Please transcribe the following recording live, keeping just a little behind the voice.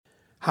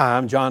Hi,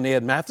 I'm John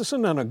Ed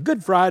Matheson, and a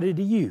good Friday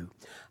to you.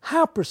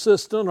 How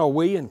persistent are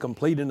we in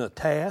completing a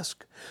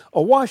task?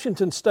 A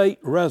Washington State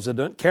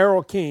resident,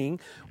 Carol King,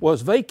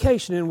 was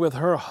vacationing with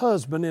her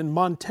husband in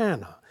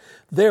Montana.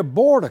 Their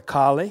border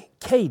collie,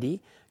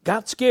 Katie,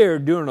 got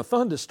scared during a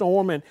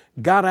thunderstorm and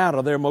got out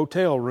of their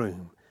motel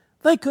room.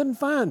 They couldn't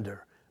find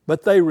her,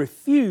 but they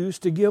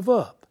refused to give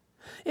up.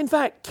 In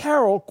fact,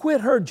 Carol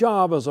quit her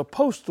job as a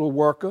postal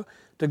worker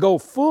to go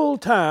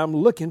full-time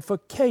looking for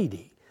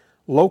Katie.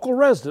 Local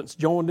residents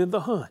joined in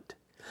the hunt.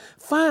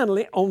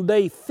 Finally, on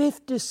day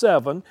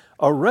 57,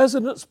 a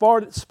resident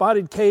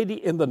spotted Katie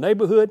in the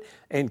neighborhood,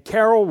 and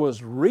Carol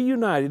was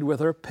reunited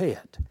with her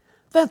pet.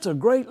 That's a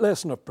great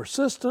lesson of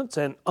persistence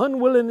and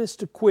unwillingness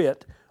to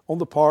quit on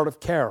the part of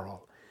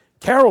Carol.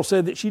 Carol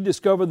said that she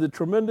discovered the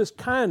tremendous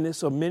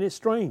kindness of many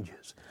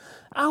strangers.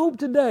 I hope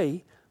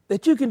today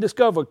that you can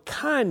discover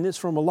kindness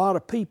from a lot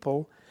of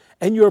people,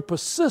 and you're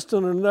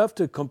persistent enough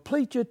to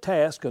complete your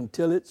task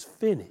until it's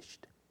finished.